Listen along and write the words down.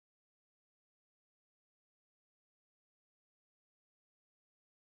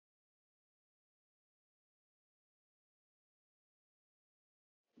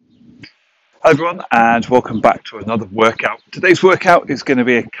Hi everyone, and welcome back to another workout. Today's workout is going to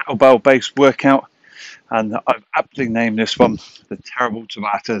be a kettlebell based workout, and I've aptly named this one the Terrible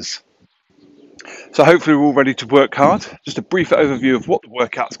Tabatas. So hopefully we're all ready to work hard. Just a brief overview of what the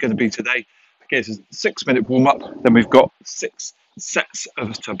workout's going to be today. Okay, it's a 6-minute warm-up, then we've got 6 sets of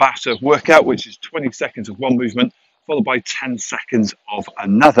Tabata workout, which is 20 seconds of one movement, followed by 10 seconds of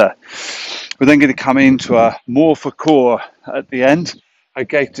another. We're then going to come into a more for core at the end.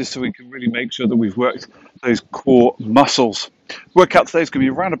 Okay, just so we can really make sure that we've worked those core muscles. Workout today is going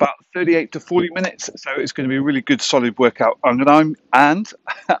to be around about 38 to 40 minutes, so it's going to be a really good solid workout. I'm going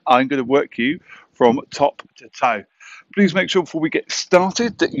to work you from top to toe. Please make sure before we get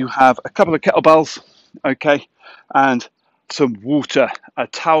started that you have a couple of kettlebells, okay, and some water. A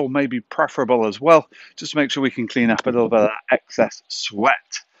towel may be preferable as well, just to make sure we can clean up a little bit of that excess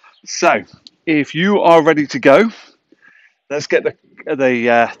sweat. So, if you are ready to go, let's get the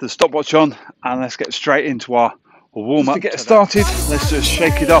stopwatch on and let's get straight into our warm-up. To get started, let's just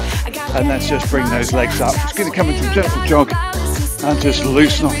shake it off and let's just bring those legs up. It's going to come into a gentle jog and just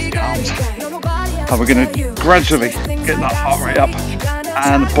loosen off the arms. And we're going to gradually get that heart rate up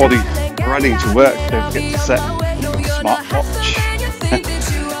and the body ready to work. Don't forget to set the smartwatch.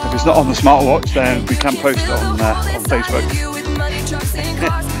 If it's not on the smartwatch, then we can post it on Facebook.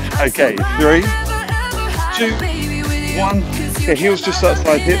 Okay, 3, 2, 1. Okay, heels just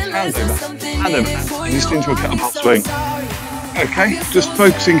outside hips, hands over, and just into a kettlebell swing. Okay, just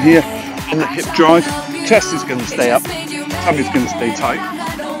focusing here on the hip drive. Chest is going to stay up, tummy's going to stay tight,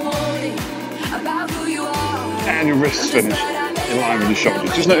 and your wrists finish in line with your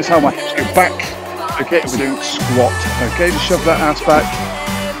shoulders. Just notice how my hips go back. Okay, we're doing squat. Okay, just shove that ass back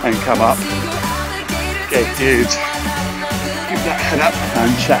and come up. Okay, good. Keep that head up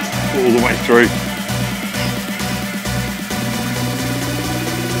and chest all the way through.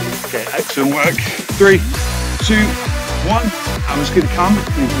 Okay, excellent work. 3, 2, 1. I'm just going to come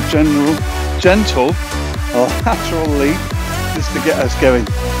into a gentle lateral leap just to get us going.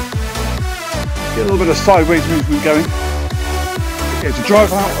 Get a little bit of sideways movement going. Okay, to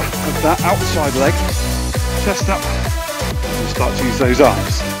drive out of that outside leg, chest up, and start to use those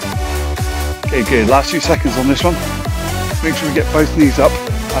arms. Okay, good. Last few seconds on this one. Make sure we get both knees up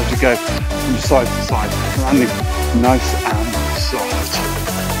as you go from side to side, landing nice and soft.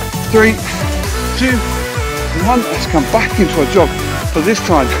 3, 2, 1. Let's come back into a jog. For this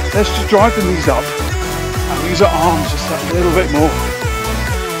time, let's just drive the knees up and use our arms just a little bit more.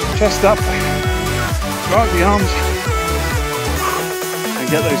 Chest up, drive the arms, and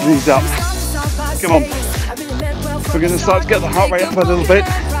get those knees up. Come on. We're going to start to get the heart rate up a little bit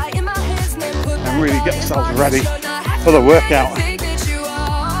and really get ourselves ready for the workout.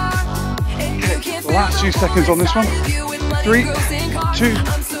 Okay, last few seconds on this one. 3, 2,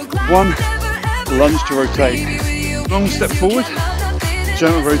 1, lunge to rotate. Long step forward,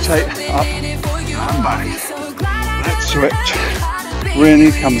 gentle rotate up and back. Let's switch. Rear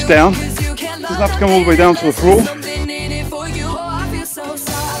knee comes down. Doesn't have to come all the way down to the floor.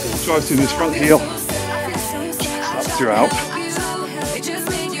 Drive through this front heel. Up throughout.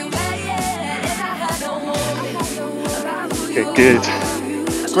 Okay, good.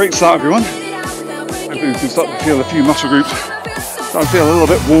 Great start, everyone. Hopefully we can start to feel a few muscle groups. Start to feel a little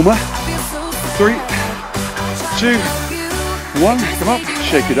bit warmer. 3, 2, 1. Come up,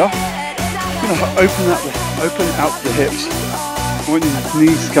 shake it off. You're going to open out the hips. I want your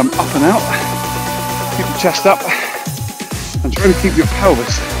knees to come up and out. Keep the chest up, and try to keep your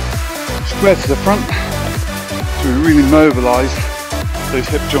pelvis square to the front, so we really mobilise those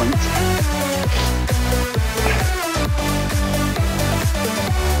hip joints.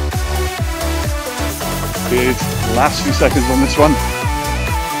 Good. Last few seconds on this one.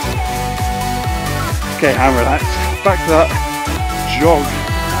 Okay, and relax. Back to that jog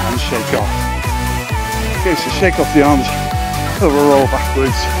and shake off. Okay, so shake off the arms, a bit of a roll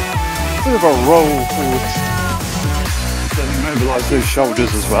backwards, a bit of a roll forwards. Then mobilise those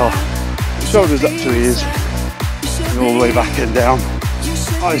shoulders as well. Shoulders up to the ears, and all the way back and down.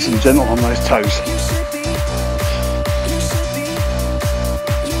 Nice and gentle on those toes.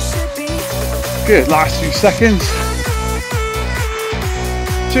 Good, last few seconds.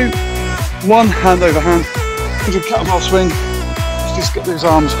 2, 1, hand over hand. Into a kettlebell swing. Let's just get those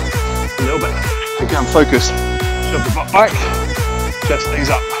arms a little bit. Again, focus. Shove the butt back. Chest stays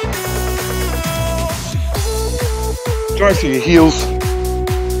up. Drive through your heels.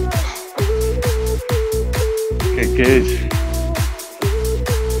 Okay, good.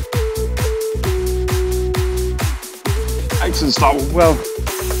 Excellent start. Well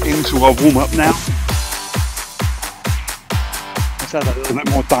into our warm up now. said, a little bit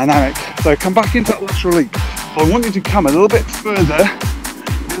more dynamic. So come back into that lateral leap. But I want you to come a little bit further, a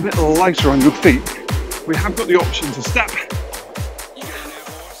little bit lighter on your feet. We have got the option to step.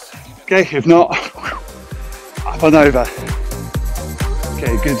 Okay, if not, up and over.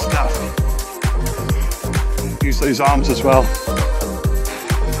 Okay, good stuff. Use those arms as well.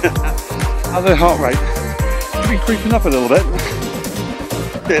 How's the heart rate? Should be creeping up a little bit.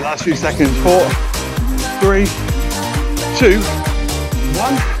 Okay, last few seconds. 4, 3, 2,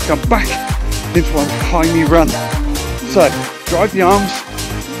 1. Come back into one high knee run. So, drive the arms.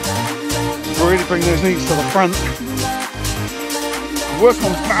 Really bring those knees to the front. Work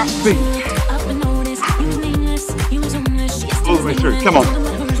on fast feet. All the way through. Come on.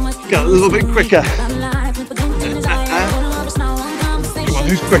 Get a little bit quicker. Come on,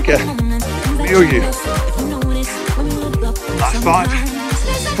 who's quicker? Me or you? Last 5,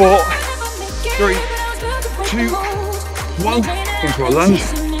 4, 3, 2, 1. Into a lunge.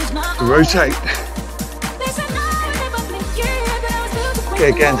 Rotate. Okay,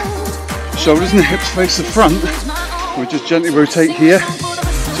 again. Shoulders and the hips face the front. We'll just gently rotate here.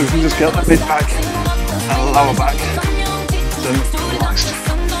 So we can just get that mid back and lower back. So relaxed.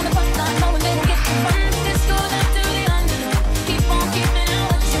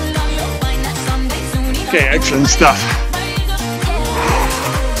 Okay, excellent stuff.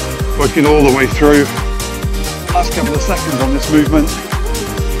 Working all the way through. Last couple of seconds on this movement.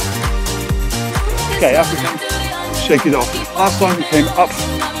 Okay, up we come. Shake it off. Last time we came up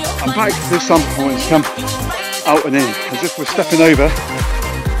and back. This time I want to come out and in, as if we're stepping over.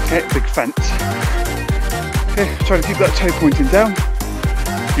 Okay, big fence. Okay, try to keep that toe pointing down.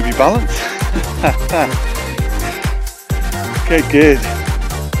 Give you balance. Okay, good.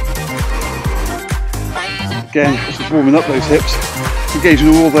 Again, just warming up those hips, engaging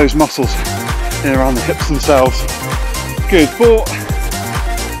all those muscles in and around the hips themselves. Good. 4,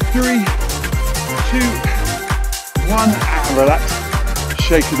 3, 2, 1, and relax.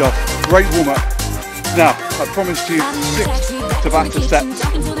 Shake it off. Great warm up. Now, I promised you 6 Tabata sets.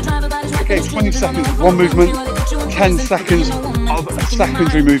 Okay, 20 seconds of one movement, 10 seconds of a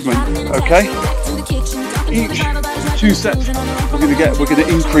secondary movement. Okay? Each 2 sets we're going to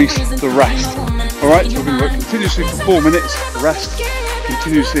increase the rest. Alright, so we're going to work continuously for 4 minutes, rest,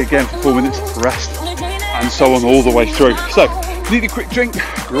 continuously again for 4 minutes, rest, and so on all the way through. So, need a quick drink,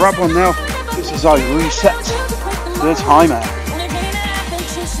 grab one now. This is our reset the timer.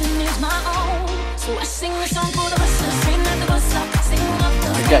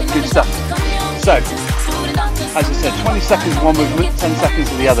 Okay, good stuff. So, as I said, 20 seconds of one movement, 10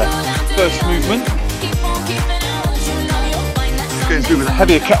 seconds of the other. First movement, going through with a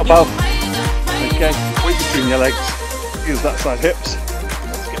heavier kettlebell. Okay, weight between your legs, use that side hips.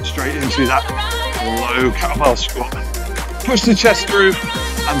 Let's get straight into that low kettlebell squat. Push the chest through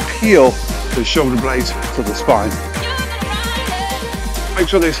and peel the shoulder blades to the spine. Make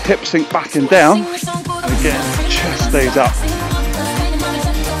sure those hips sink back and down, and again, chest stays up.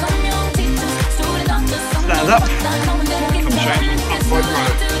 Stand up, come straight into upright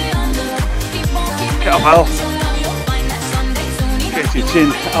row. Kettlebell. Get your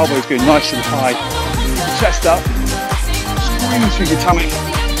chin, elbows go nice and high. Chest up, squeeze through your tummy,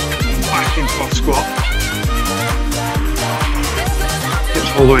 back into our squat.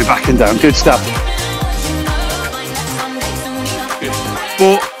 Hips all the way back and down, good stuff. Good.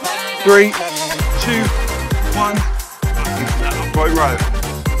 4, 3, 2, 1, back into that upright row.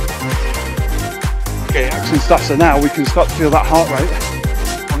 Okay, excellent stuff. So now we can start to feel that heart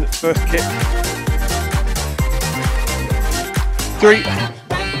rate on its first kick. 3,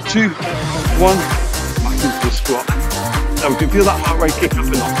 2, 1, back into the squat. Now we can feel that heart rate kick up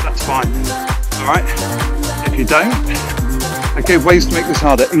and off, that's fine. Alright, if you don't, okay, ways to make this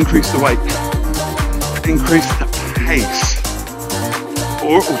harder. Increase the weight, increase the pace,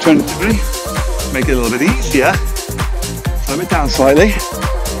 or alternatively, make it a little bit easier, slow it down slightly,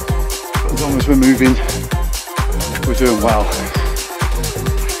 but as long as we're moving, we're doing well.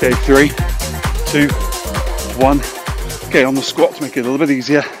 Okay, 3, 2, 1. Okay, on the squat to make it a little bit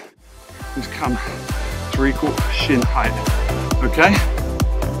easier, just come 3/4 shin height. Okay,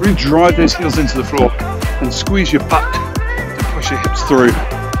 really drive those heels into the floor and squeeze your butt to push your hips through.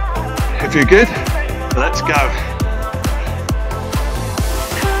 If you're good, let's go.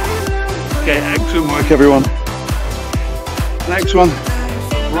 Okay, excellent work everyone. Next one,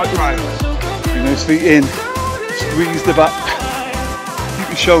 right row. Bring those feet in, squeeze the butt, keep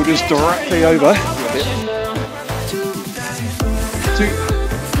your shoulders directly over your hips. 2,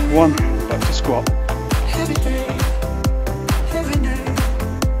 1, back to squat.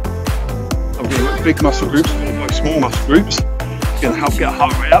 I'm going to work big muscle groups followed by small muscle groups. Gonna help get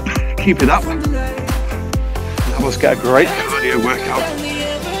heart rate up, keep it up. Help us get a great cardio workout,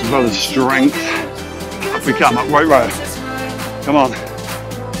 as well as strength. Up we come, upright row. Come on.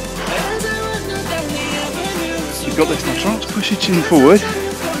 You've got this now. Try not to push your chin forward,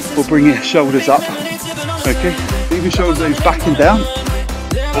 or bring your shoulders up. Okay, leave your shoulders back and down,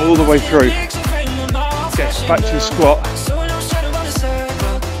 all the way through. Okay, back to the squat.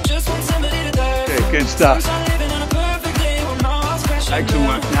 Okay, good stuff. Excellent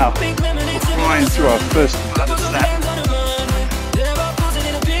work now. We're flying through our first step.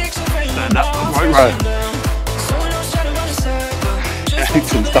 Stand up, upright row.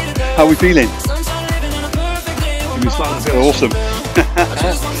 Excellent stuff. How are we feeling? We're starting to feel awesome.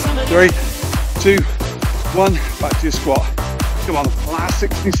 3, 2, 1, back to your squat. Come on, last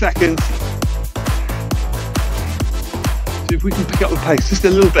 60 seconds. See if we can pick up the pace just a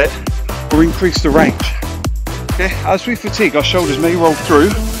little bit or increase the range. Okay, as we fatigue, our shoulders may roll through.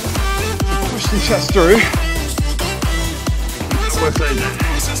 Push the chest through.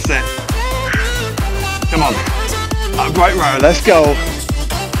 That's it. Come on, upright row, let's go.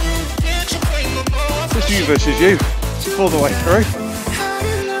 Just you versus you, all the way through.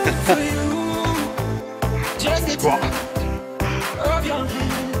 Squat.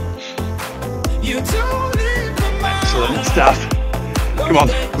 Excellent stuff. Come on,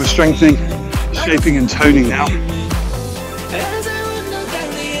 we're strengthening, shaping and toning now.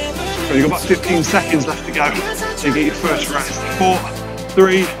 So you've got about 15 seconds left to go to get your first rest. 4,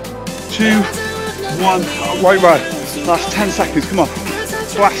 3, 2, 1, upright row. Last 10 seconds, come on,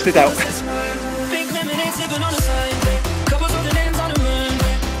 blast it out.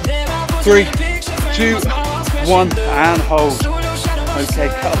 3, 2, 1, and hold. Okay,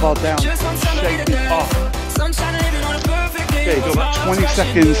 kettlebell down, shake it off. Okay, you've got about 20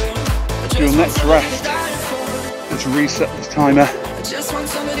 seconds to your next rest. Let's reset this timer.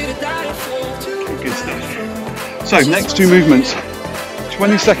 Okay, good stuff. So, next two movements.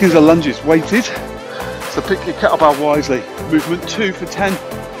 20 seconds of lunges, weighted. So pick your kettlebell wisely. Movement 2 for 10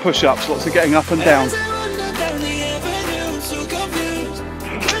 push-ups, lots of getting up and down.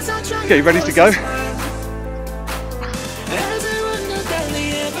 Okay, ready to go?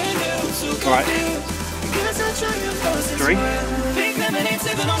 All right. 3, 2,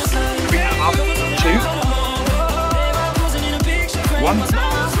 1.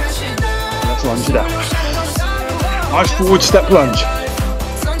 Let's lunge it out. Nice forward step lunge.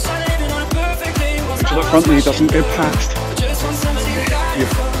 Make sure that front knee doesn't go past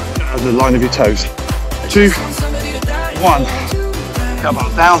the line of your toes. 2, 1.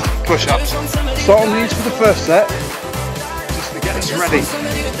 Kettlebell down, push-ups. Start on these for the first set, just to get us ready.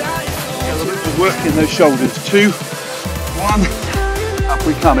 Get a little bit of work in those shoulders. 2, 1. Up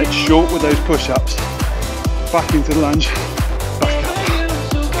we come. It's short with those push-ups. Back into the lunge. Back up.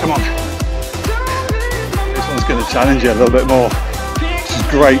 Come on. This one's going to challenge you a little bit more. This is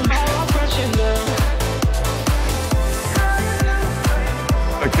great.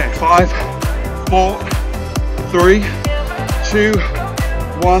 Okay, 5, 4, 3, 2,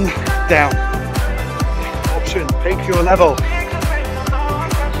 1, down. Option, pick your level.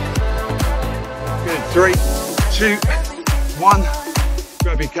 Good, 3, 2, 1,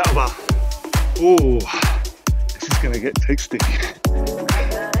 grab your kettlebell. Oh, this is going to get tasty.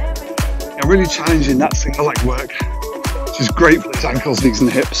 I'm really challenging that single leg work, which is great for those ankles, knees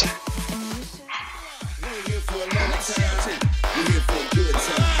and hips.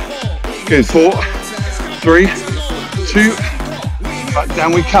 Good, 4, 3, 2, back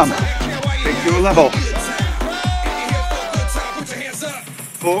down we come. Pick your level.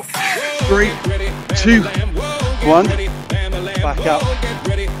 4, 3, 2, 1. Back up.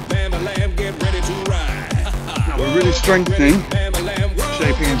 Now we're really strengthening,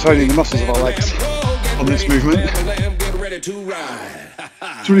 shaping and toning the muscles of our legs on this movement.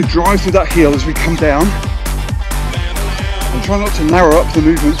 To really drive through that heel as we come down. And try not to narrow up the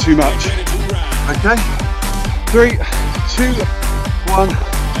movement too much. Okay? 3, 2, 1.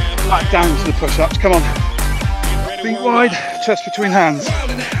 Back down to the push-ups. Come on. Feet wide, chest between hands.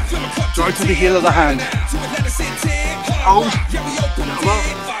 Drive to the heel of the hand. Hold. Come on.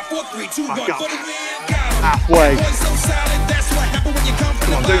 Back up. Halfway.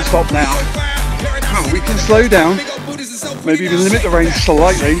 Come on, don't stop now. Come on, we can slow down. Maybe even limit the range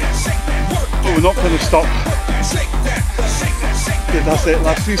slightly. But we're not going to stop. Good, that's it.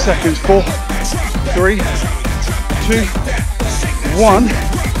 Last few seconds. 4, 3, 2, 1.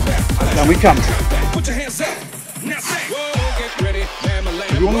 Down we come.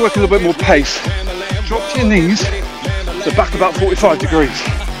 If you want to work a little bit more pace, drop to your knees, so back about 45 degrees,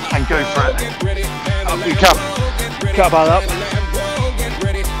 and go for it. Up we come. Kettlebell up.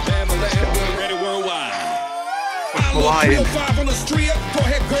 flying.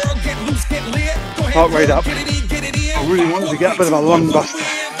 Heart rate up. I really wanted to get a bit of a lung buster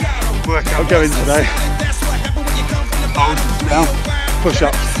workout going today. Hold, down, push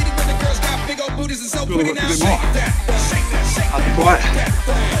up. Got to work a bit more. And quiet.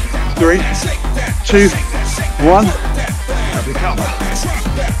 3, 2, 1. Lovely kettlebell.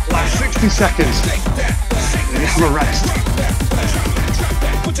 Last 60 seconds. Then you have a rest.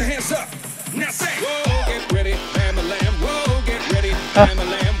 Put your hands up. Now say, whoa, get ready, lamb, whoa, get ready,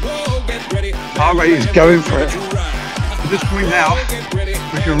 whoa, get ready. Heart rate is going for it. At this point now,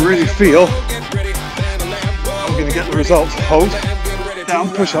 we can really feel we're going to get the results. Hold, down,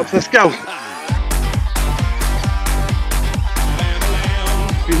 push-ups, let's go.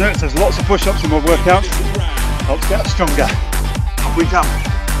 You notice there's lots of push-ups in my workout. Helps get stronger. Up we come.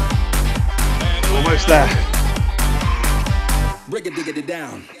 Almost there.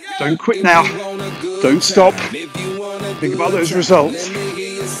 Don't quit now. Don't stop. Think about those results.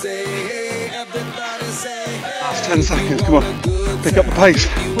 Last 10 seconds, come on. Pick up the pace.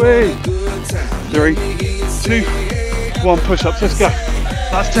 Wait. 3, 2, 1, push-ups, let's go.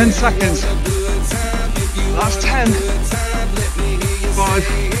 Last 10 seconds. Last 10. 5,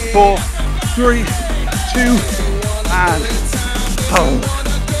 4, 3, 2, and hold.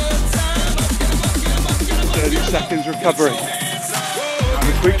 30 seconds recovery. Have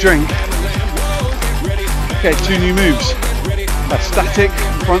a quick drink. Okay, 2 new moves. A static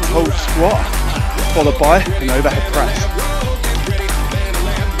front hold squat, followed by an overhead press.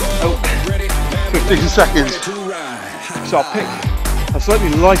 Oh, 15 seconds. So I'll pick a slightly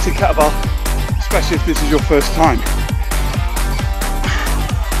lighter kettlebell, especially if this is your first time.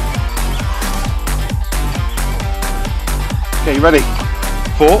 Okay, you ready?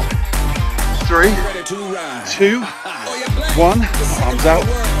 4, 3, 2, 1. Arms out,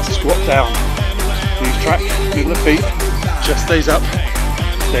 squat down. Knees track, middle of feet, chest stays up,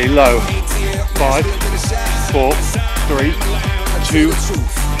 stay low. 5, 4, 3, 2,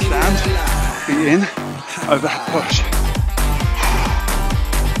 stand, feet in, overhead push.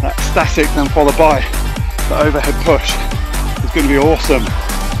 That's static, then followed by the overhead push. It's going to be awesome.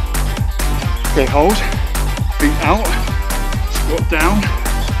 Okay, hold, feet out. Squat down,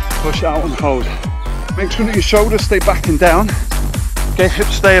 push out and hold. Make sure that your shoulders stay back and down. Okay,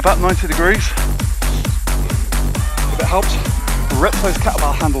 hips stay about 90 degrees. If it helps, rip those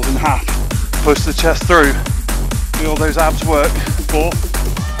kettlebell handles in half. Push the chest through. Feel those abs work. 4,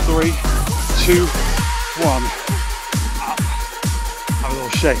 3, 2, 1. Up. Have a little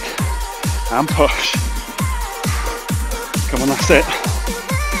shake. And push. Come on, that's it.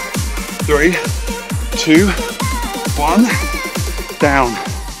 3, 2, 1. Down.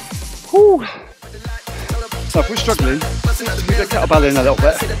 Whew. So if we're struggling, keep the kettlebell in a little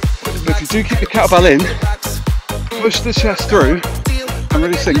bit. But if you do keep the kettlebell in, push the chest through and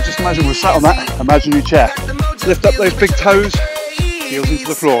really sink. Just imagine we're sat on that imaginary chair. Lift up those big toes, heels into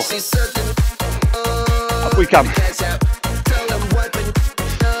the floor. Up we come.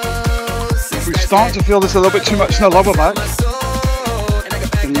 If we start to feel this a little bit too much in the lower back,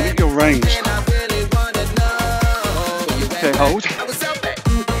 then you get your range. Okay, hold.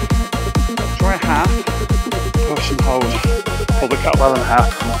 Try half, push and hold. Pull the kettlebell in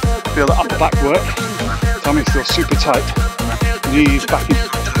half. Feel the upper back work. Tummy still super tight. Knees back into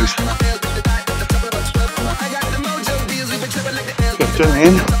the toes. Good, turn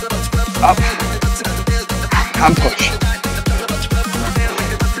in, up, and push.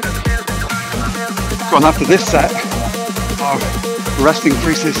 Go on, after this set, our rest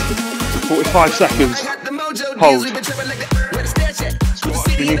increases to 45 seconds. Hold. Squat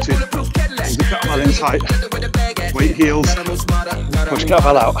if you need to. Hold the kettlebell in tight. Weight heels. Push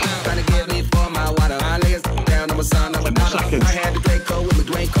kettlebell out. 10 more seconds.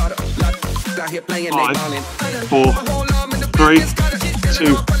 5, 4, 3,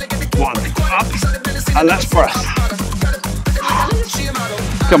 2, 1. Up. And let's press.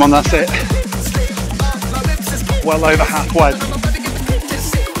 Come on, that's it. Well over halfway.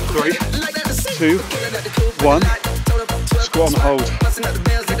 3, 2, 1. Squat and hold.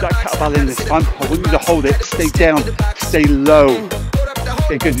 Keep that kettlebell in this time. I want you to hold it. Stay down. Stay low.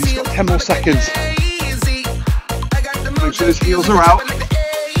 Okay, good. You've got 10 more seconds. Make sure those heels are out.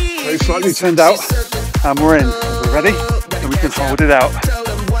 Very slightly turned out. And we're in. We're ready? And we can hold it out.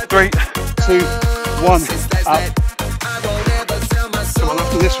 3, 2, 1. Up. Come on,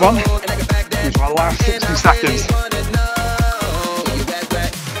 after this one. Here's our last 60 seconds.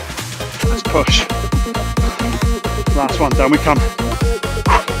 Let's push. Last one, down we come.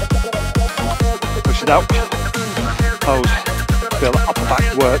 Push it out. Hold. Feel that upper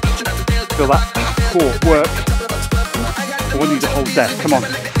back work. Feel that core work. I want you to hold there. Come on.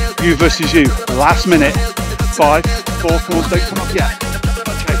 You versus you. Last minute. 5, 4, come on, don't come up yet.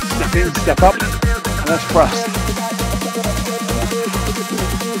 Okay, step in, step up, and let's press.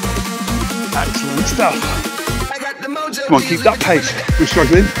 Excellent stuff. Come on, keep that pace. We're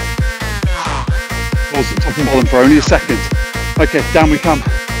struggling. Balls at top and bottom for only a second. Okay, down we come.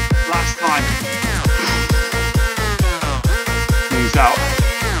 Last time. Knees out.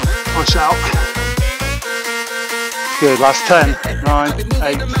 Push out. Good, last 10. 9,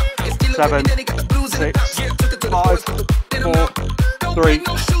 8, 7, 6, 5, 4, 3, 2,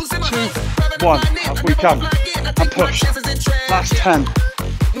 1. Up we come. And push. Last 10.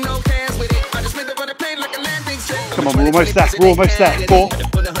 Come on, we're almost there. We're almost there. 4,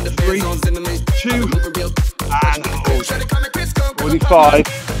 3, 2, and hold. 45.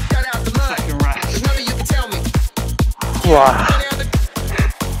 Second rest. Wow.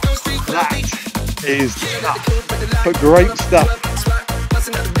 That is tough, but great stuff.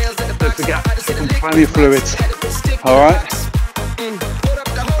 Don't forget, taking plenty of fluids. Alright?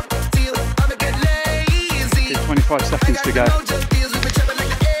 25 seconds to go.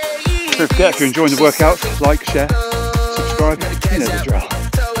 Don't forget, if you're enjoying the workout, like, share, subscribe, you know the drill.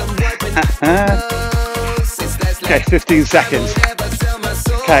 Okay, 15 seconds.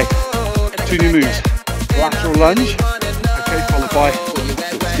 Okay, 2 new moves. Lateral lunge, okay, followed by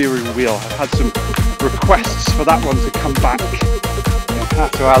steering wheel. I've had some requests for that one to come back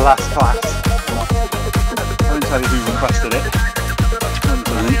after our last class. I won't tell you who requested it.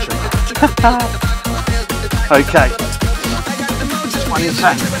 Okay, 20 and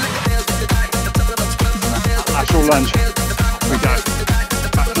 10. Lateral lunge. Here we go.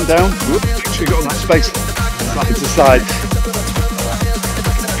 Back and down. Whoop, make sure you got that space. Side to side.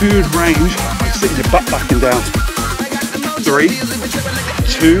 Good range by sitting your butt back and down. 3,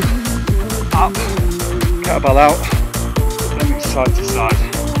 2, up. Kettlebell out. Then side to side.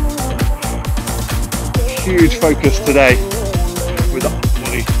 Huge focus today with the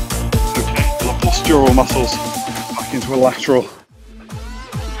body. Okay, the postural muscles back into a lateral.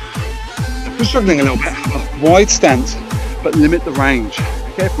 If we're struggling a little bit, have a wide stance, but limit the range.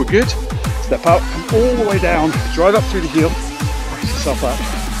 Okay, if we're good, step out, come all the way down, drive up through the heel, brace yourself up.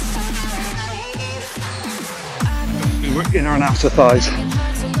 Work inner and outer thighs,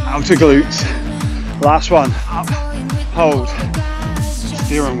 outer glutes. Last one, up, hold,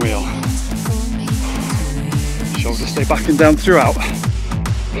 steering wheel. Shoulders stay back and down throughout.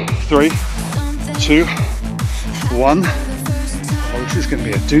 3, 2, 1. Oh, this is going to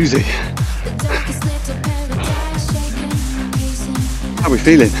be a doozy. How are we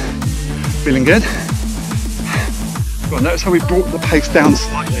feeling? Feeling good? Well, notice how we brought the pace down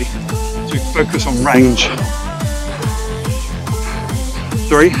slightly to focus on range.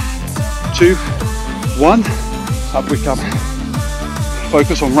 3, 2, 1. Up we come.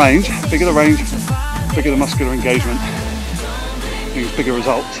 Focus on range. Bigger the range, bigger the muscular engagement. Means bigger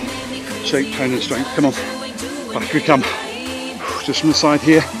results. Shape, tone and strength. Come on. Back we come. Just from the side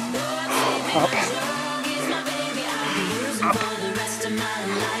here. Up. Up.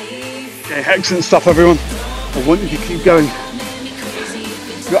 Okay, excellent stuff everyone. I want you to keep going.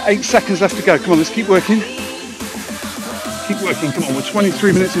 You've got 8 seconds left to go. Come on, let's keep working. Keep working, come on, we're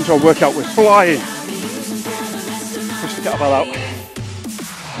 23 minutes into our workout, we're flying. Push the kettlebell out.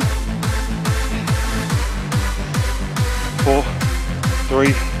 4,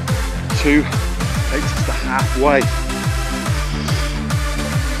 3, 2, takes us to halfway.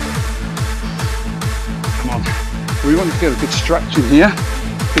 Come on, we want to feel a good stretch in here,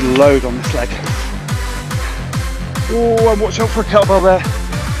 good load on this leg. Oh, and watch out for a kettlebell there,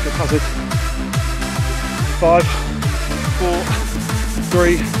 good hazard. 5, 4,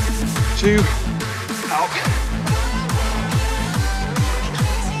 3, 2, out.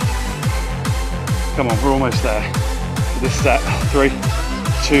 Come on, we're almost there. This set, 3,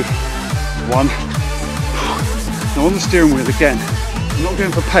 2, 1. Now on the steering wheel again, I'm not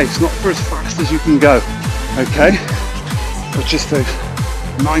going for pace, not for as fast as you can go, okay? But just those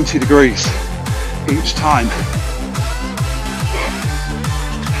 90 degrees each time.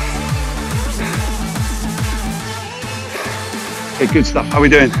 Okay, good stuff. How are we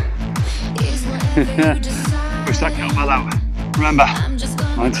doing? Push that kettlebell out. Remember,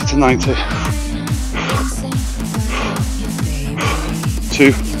 90 to 90.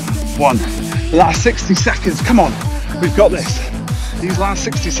 2, 1. Last 60 seconds. Come on, we've got this. These last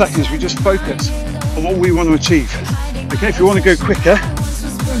 60 seconds, we just focus on what we want to achieve. Okay, if you want to go quicker,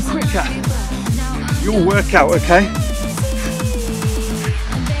 go quicker. Your workout, okay?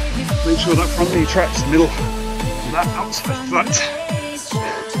 Make sure that front knee traps the middle. That outside foot.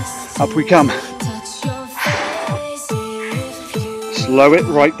 Up we come. Slow it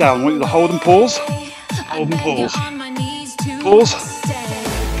right down. I want you to hold and pause. Hold and pause. Pause.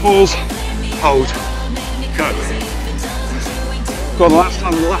 Pause. Hold. Go. Go on, last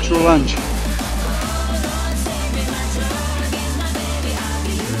time with the lateral lunge.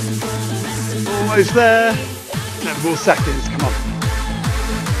 Almost there. 10 more seconds, come on.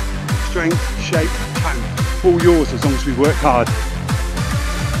 Strength, shape, tone. All yours as long as we work hard.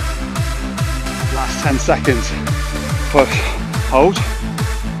 Last 10 seconds. Push. Hold.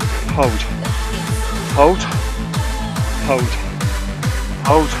 Hold. Hold. Hold.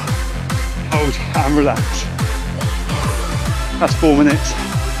 Hold. Hold. And relax. That's 4 minutes.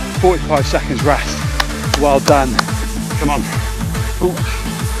 45 seconds rest. Well done. Come on. Ooh.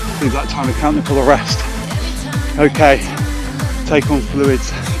 Leave that time accounting for the rest. Okay. Take on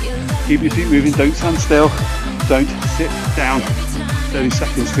fluids. Keep your feet moving. Don't stand still. Don't sit down. 30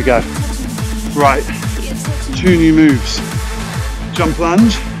 seconds to go. Right. 2 new moves. Jump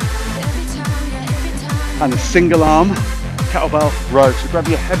lunge and a single arm kettlebell row. So grab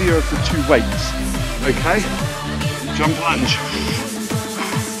your heavier of the 2 weights. Okay? Jump lunge.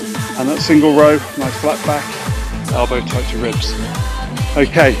 And that single row, nice flat back, elbow tight to ribs.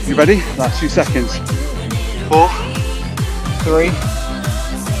 Okay, you ready? Last 2 seconds. 4, 3,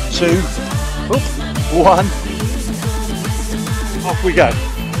 2, 1. Off we go.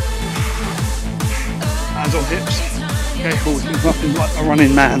 Hands on hips. Okay, cool. There's nothing like a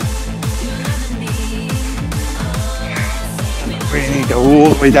running man. And really go all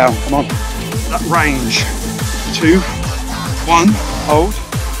the way down. Come on. That range. 2, 1. Hold.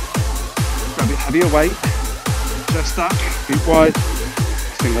 Grab your heavier weight. Chest up. Feet wide.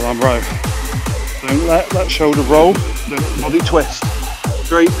 Single arm row. Don't let that shoulder roll. Don't let the body twist.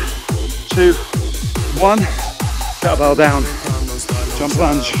 3, 2, 1. Kettlebell down. Jump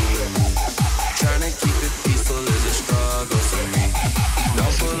lunge.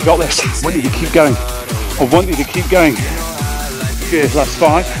 You got this. I want you to keep going. I want you to keep going. Good. Last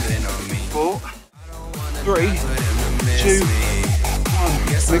 5, 4, 3, 2,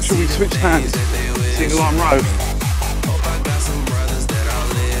 1. Make sure we switch hands. Single arm row.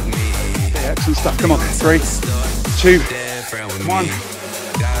 Okay, excellent stuff. Come on. 3, 2, 1.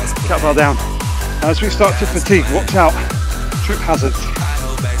 Kettlebell down. As we start to fatigue, watch out. Trip hazards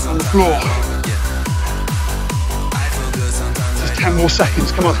on the floor. 10 more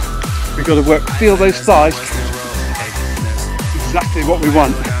seconds, come on. We've got to work, feel those thighs. Exactly what we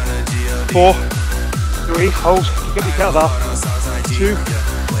want. 4, 3, hold, pick up your kettlebell. 2,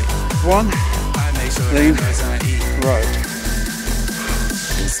 1, lean, row.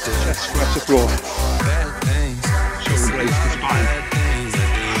 Chest square to floor. Shoulder blades to spine.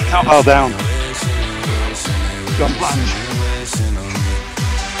 Kettlebell down. Jump lunge.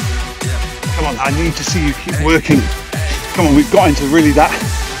 Come on, I need to see you keep working. Come on, we've got into really that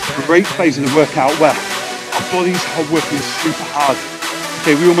great phase of the workout where our bodies are working super hard.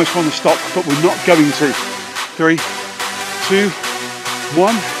 Okay, we almost want to stop, but we're not going to. 3, 2,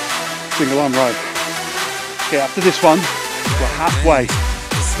 1, single arm row. Okay, after this one, we're halfway.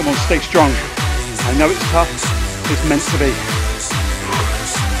 Come on, stay strong. I know it's tough, it's meant to be.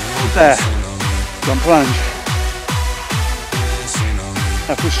 There, jump lunge.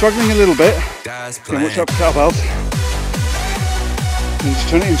 Now, if we're struggling a little bit, then watch out for kettlebells. And just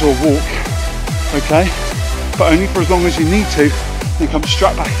turn it into a walk, okay? But only for as long as you need to. Then come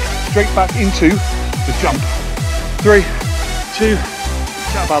straight back into the jump. 3, 2,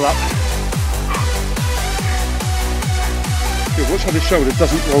 kettlebell up. Good, watch how the shoulder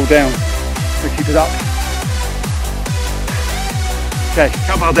doesn't roll down. So keep it up. Okay,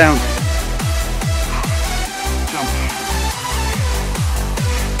 kettlebell down. Jump.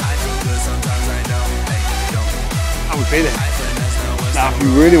 How we feeling? Now, if you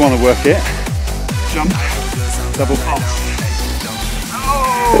really want to work it, jump, double pulse.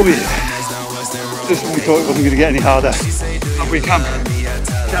 Oh yeah! Just when we thought it wasn't going to get any harder. Up we come.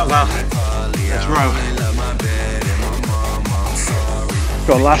 Kettlebell. Let's row.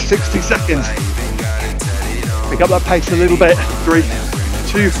 Got last 60 seconds. Pick up that pace a little bit. 3,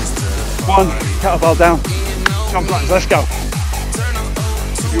 2, 1. Kettlebell down. Jump lunge. Let's go.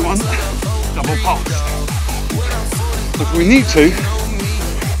 2, 1. Double pulse. If we need to,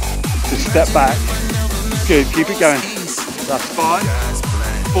 just step back. Good, keep it going. That's 5,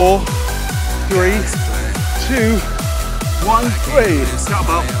 4, 3, 2, 1, 3.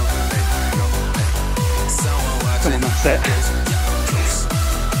 Kettlebell. Come on, that's it.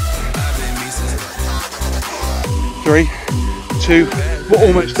 3, 2, we're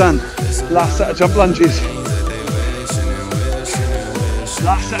almost done. Last set of jump lunges.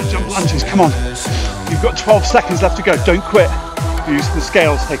 Last set of jump lunges, come on. You've got 12 seconds left to go, don't quit. Use the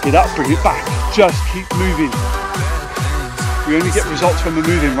scales, take it up, bring it back. Just keep moving. We only get results when we're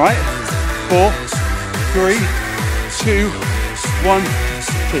moving, right? 4, 3, 2, 1.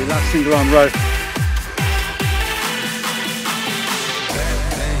 Okay, last single arm row. Okay,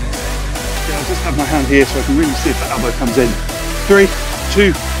 I'll just have my hand here so I can really see if the elbow comes in. 3,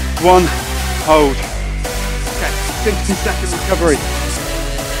 2, 1, hold. Okay, 60-second recovery.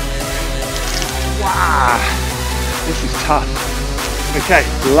 Wow, this is tough. Okay,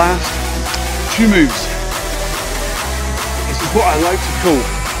 last 2 moves. This is what I like to call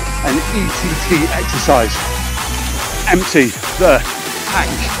an ETT exercise. Empty the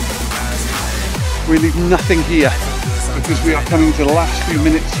tank. We leave nothing here because we are coming to the last few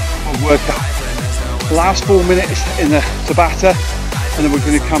minutes of workout. Last 4 minutes in the Tabata, and then we're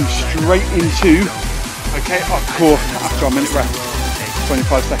going to come straight into, okay, our core after our minute rest.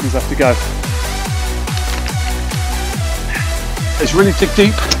 25 seconds left to go. Let's really dig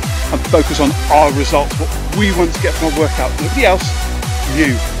deep and focus on our results, what we want to get from our workout. Nobody else,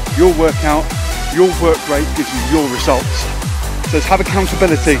 you. Your workout, your work rate gives you your results. So let's have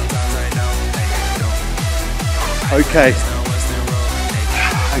accountability. Okay.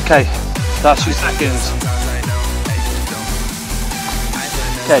 Okay, that's 2 seconds.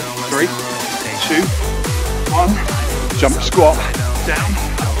 Okay, 3, 2, 1. Jump squat, down.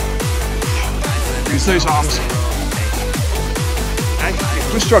 Use those arms. Okay,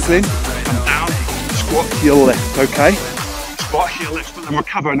 if we're struggling, come down, squat, heel lift, okay? Squat, heel lift, but then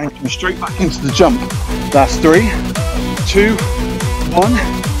recover and then come straight back into the jump. That's 3, 2, 1,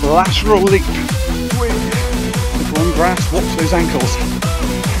 lateral leap. Quick. If we're on grass, watch those ankles.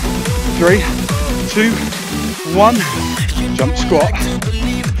 3, 2, 1, jump squat.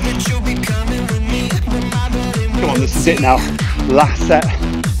 Come on, this is it now. Last set of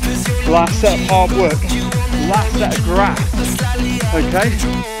hard work. Last set of graph. Okay,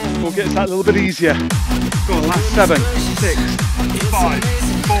 we'll get that a little bit easier. Go on, last 7, 6, 5,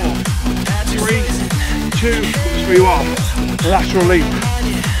 4, 3, 2, as we are. Lateral leap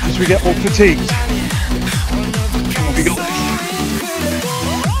as we get more fatigued. Come on, we got this.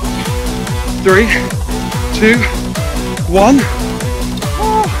 3, 2, 1.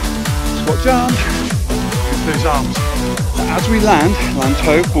 Squat jump. Use those arms. As we land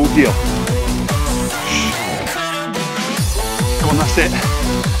toe, full heel. Come on, that's it.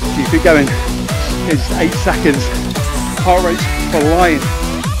 Keep it going. It's 8 seconds. Heart rate's flying.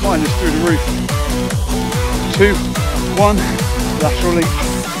 Mine is through the roof. 2, 1. Lateral leap.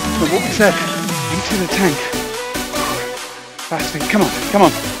 And what we said, empty the tank. Fasting. Come on, come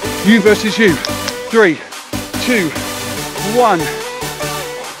on. You versus you. 3, 2, 1.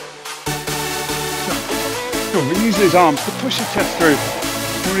 Go on, use those arms to push your chest through.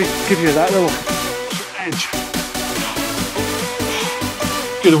 Really give you that little edge.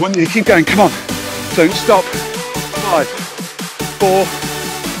 Good, I want you to keep going, come on. Don't stop. 5, 4,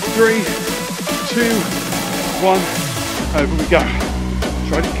 3, 2, 1. Over we go.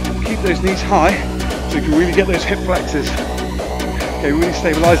 Try to keep those knees high so you can really get those hip flexors. Okay, really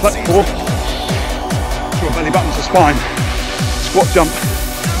stabilize that core. Draw belly button to spine. Squat jump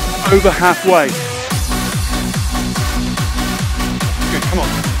over halfway. Good, come on.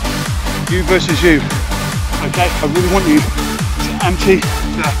 You versus you. Okay, I really want you to empty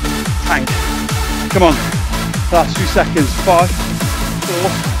the tank. Come on. Last 2 seconds. 5, 4,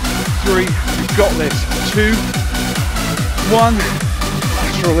 3. You've got this. 2, 1.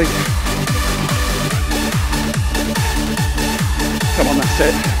 Laterally. Come on, that's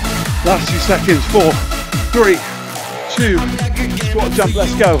it. Last 2 seconds. 4, 3, 2. Squat jump.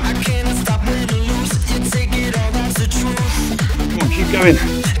 Let's go. Come on, keep going.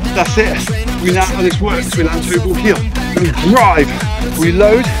 That's it. We know how this works. We land toe, heel. We drive. We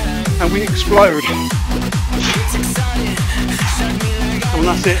load and we explode. Come on,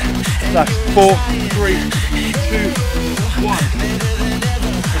 that's it. That's 4, 3, 2, 1.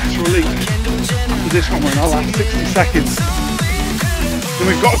 Lateral leap. After this one, we're in our last 60 seconds. Then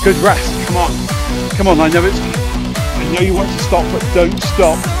we've got a good rest. Come on. Come on, I know you want to stop, but don't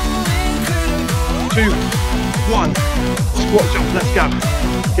stop. 2, 1. Squat jump, let's go.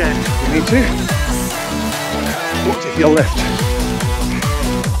 Again, we need to. Squat to heel lift.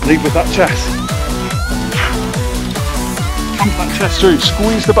 Lead with that chest. Pump that chest through.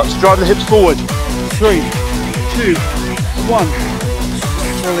 Squeeze the butt to drive the hips forward. 3, 2, 1.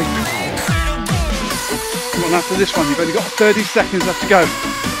 Laterally. Come on, after this one, you've only got 30 seconds left to go.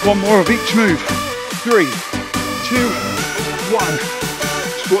 One more of each move. 3, 2, 1.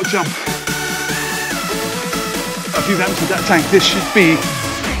 Squat jump. If you've emptied that tank, this should be,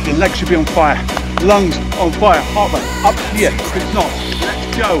 your legs should be on fire. lungs on fire, heart rate up here. If it's not,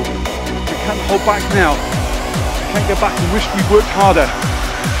 let's go. We can't hold back now. We can't go back and wish we worked harder.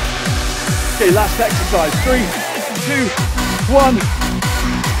 Okay, last exercise. 3, 2, 1.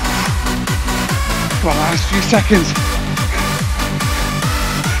 Come on, last few seconds.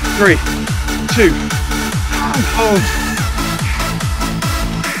 3, 2, and hold.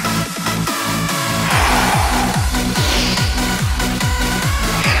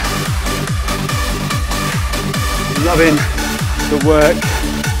 Loving the work.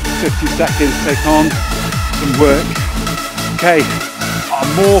 50 seconds, take on some work. Okay,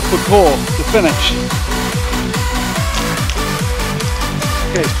 more for core to finish.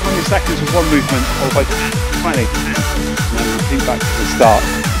 Okay, it's 20 seconds of one movement, followed by 20, and then repeat back to the start.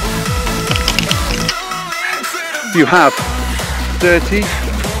 You have 30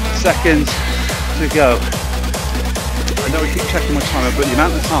 seconds to go. I know I keep checking my timer, but the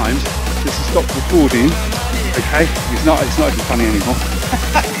amount of times this has stopped recording, okay, it's not even funny anymore.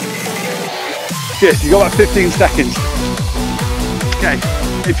 Good, you got about 15 seconds. Okay,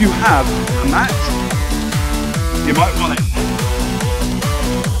 if you have a mat, you might want it.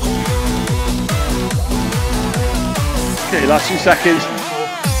 Okay, last few seconds.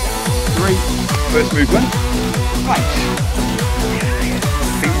 4, 3, first movement. Plank.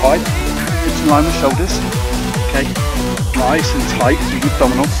 Feet wide, hips in line with shoulders. Okay, nice and tight to your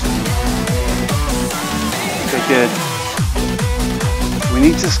abdominals. Okay, good. We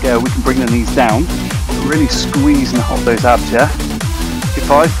need to scale, we can bring the knees down, really squeeze and hold those abs, yeah? Okay,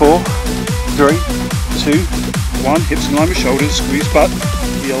 5, 4, 3, 2, 1, hips in line with shoulders, squeeze butt,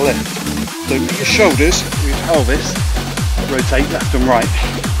 heel lift. Don't let your shoulders, your pelvis, rotate left and right.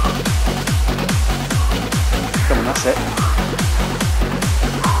 Come on, that's it.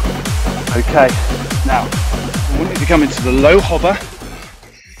 Okay, now, I want you to come into the low hover,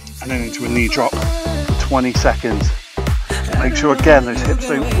 and then into a knee drop for 20 seconds. Make sure again those hips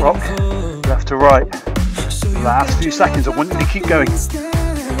don't rock left to right. Last few seconds, I want you to keep going.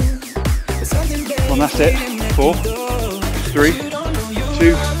 Well, that's it. 4, 3,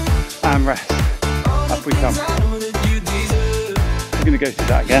 2, and rest. Up we come. We're going to go through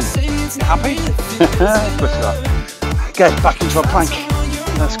that again. You happy? Push it up. Okay, back into our plank.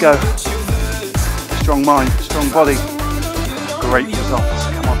 Let's go. Strong mind, strong body. Great results.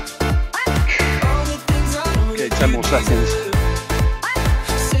 Come on. Okay, 10 more seconds.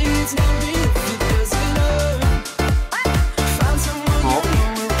 4,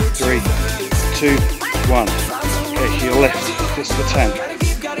 3, 2, 1. Okay, heel lift, just for 10.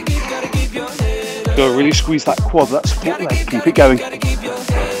 Go really squeeze that quad, that split leg. Keep it going.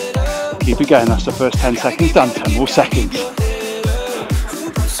 Keep it going. That's the first 10 seconds done. 10 more seconds.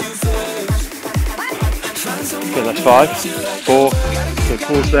 Okay, that's 5, 4. Okay,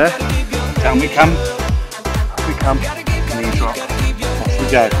 pause there. Down we come. Up we come. Knee drop. Off we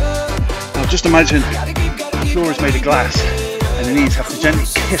go. Now just imagine the floor is made of glass and the knees have to gently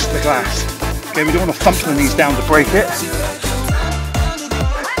kiss the glass. Okay, we don't want to thump the knees down to break it.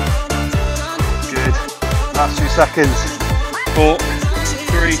 Good. Last 2 seconds. 4,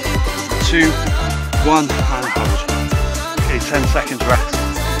 3, 2, 1, and hold. Okay, 10 seconds rest.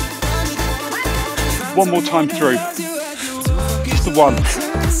 One more time through. Just the one.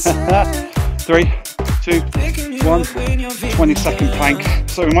 3, 2, 1. 20-second plank.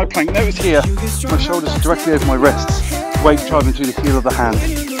 So in my plank, notice here, my shoulders are directly over my wrists. Weight driving through the heel of the hand.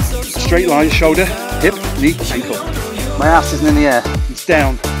 Straight line, shoulder, hip, knee, ankle. My ass isn't in the air, it's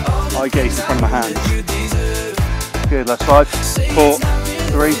down. Eye gaze in front of my hands. Good, that's 5, 4,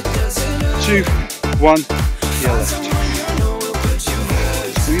 3, 2, 1. Heel lift.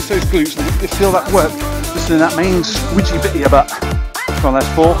 Squeeze those glutes and you feel that work just in that main squidgy bit of your butt. Come on,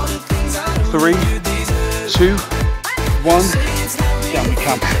 that's 4, 3, 2, 1. Down we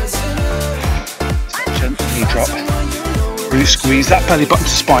come. Section, knee drop. Really squeeze that belly button to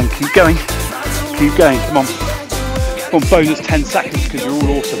spine. Keep going. Keep going. Come on. Come on, bonus 10 seconds because you're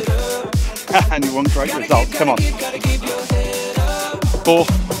all awesome. And you want great results. Come on. 4,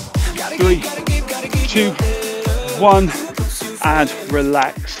 3, 2, 1. And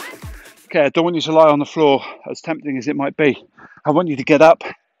relax. Okay, I don't want you to lie on the floor, as tempting as it might be. I want you to get up.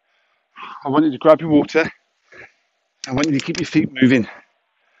 I want you to grab your water. I want you to keep your feet moving.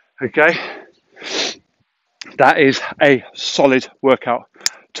 Okay? That is a solid workout,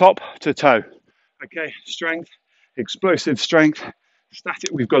 top to toe. Okay, strength, explosive strength, static,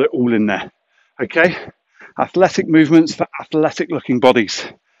 we've got it all in there. Okay, athletic movements for athletic looking bodies.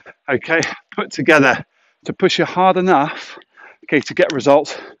 Okay, put together to push you hard enough, okay, to get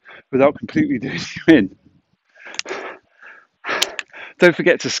results without completely doing you in. Don't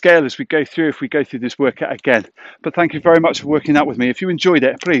forget to scale as we go through, if we go through this workout again. But thank you very much for working out with me. If you enjoyed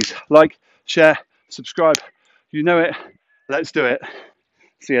it, please like, share, subscribe. You know it. Let's do it.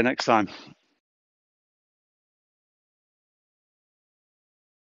 See you next time.